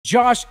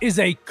Josh is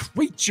a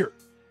creature,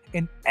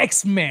 an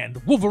X-Man,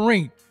 the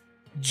Wolverine.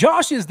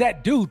 Josh is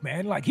that dude,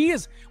 man. Like he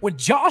is when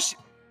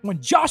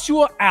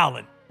Joshua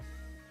Allen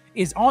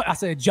is on. I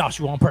said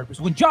Joshua on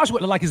purpose. When Joshua,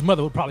 like his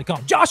mother would probably call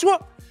him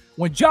Joshua.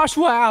 When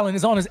Joshua Allen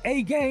is on his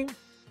A game,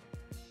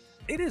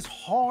 it is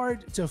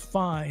hard to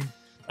find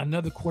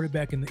another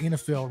quarterback in the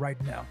NFL right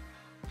now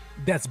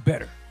that's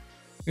better.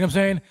 You know what I'm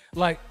saying?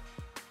 Like,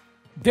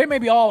 they may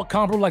be all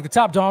comparable, like the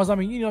top dogs. I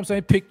mean, you know what I'm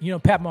saying? Pick,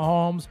 Pat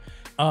Mahomes,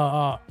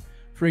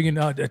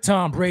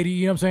 Tom Brady,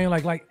 you know what I'm saying?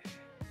 Like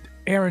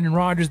Aaron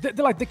Rodgers.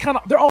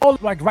 They're all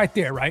like right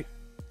there, right?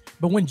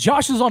 But when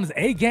Josh is on his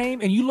A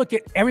game and you look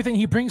at everything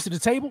he brings to the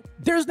table,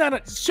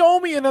 show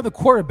me another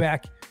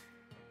quarterback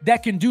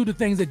that can do the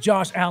things that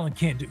Josh Allen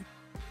can do.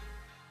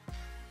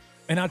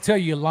 And I'll tell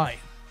you, you're lying.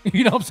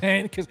 You know what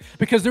I'm saying?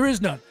 Because there is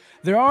none.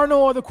 There is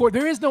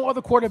no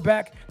other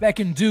quarterback that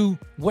can do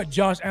what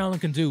Josh Allen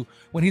can do.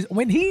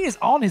 When he is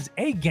on his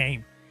A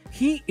game,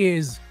 he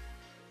is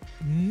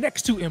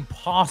next to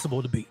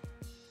impossible to beat.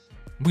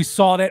 We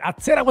saw that. I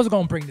said I wasn't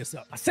going to bring this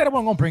up. I said I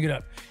wasn't going to bring it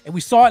up. And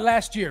we saw it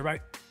last year,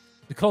 right?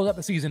 To close out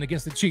the season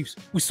against the Chiefs.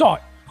 We saw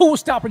it. Who was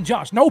stopping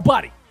Josh?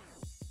 Nobody.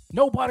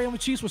 Nobody on the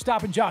Chiefs was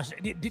stopping Josh.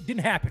 It didn't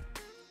happen.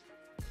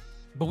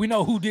 But we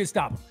know who did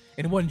stop him.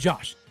 And it wasn't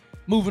Josh.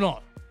 Moving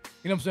on.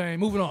 You know what I'm saying?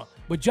 Moving on.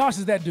 But Josh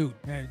is that dude,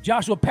 man.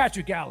 Joshua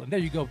Patrick Allen. There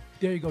you go.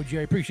 There you go,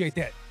 Jerry. Appreciate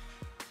that.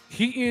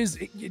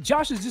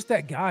 Josh is just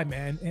that guy,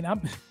 man. And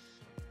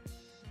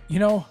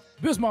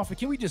Bills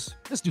Mafia,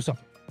 let's do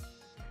something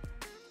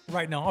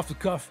right now, off the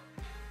cuff.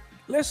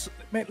 Let's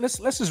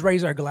just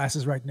raise our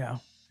glasses right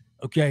now.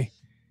 Okay?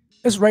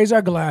 Let's raise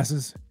our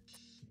glasses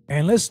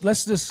and let's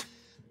just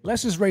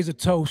raise a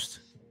toast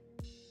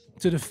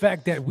to the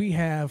fact that we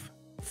have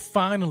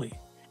finally,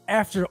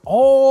 after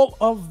all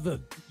of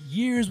the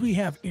years we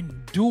have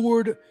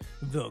endured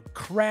the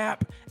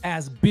crap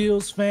as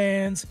Bills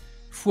fans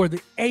for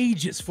the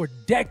ages, for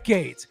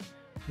decades,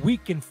 we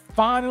can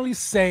finally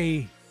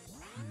say,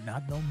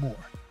 not no more.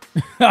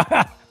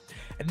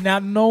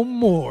 Not no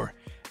more.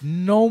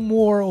 No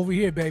more over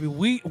here, baby.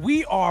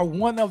 We are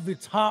one of the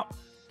top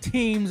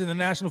teams in the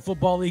National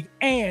Football League.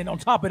 And on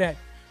top of that,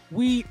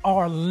 we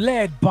are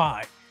led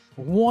by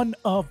one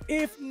of,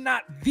 if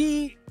not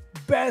the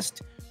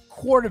best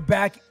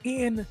quarterback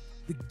in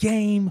the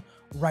game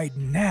right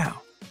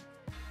now.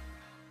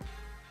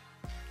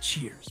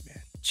 Cheers,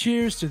 man.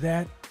 Cheers to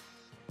that.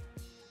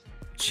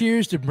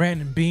 Cheers to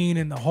Brandon Beane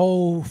and the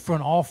whole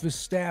front office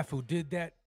staff who did that.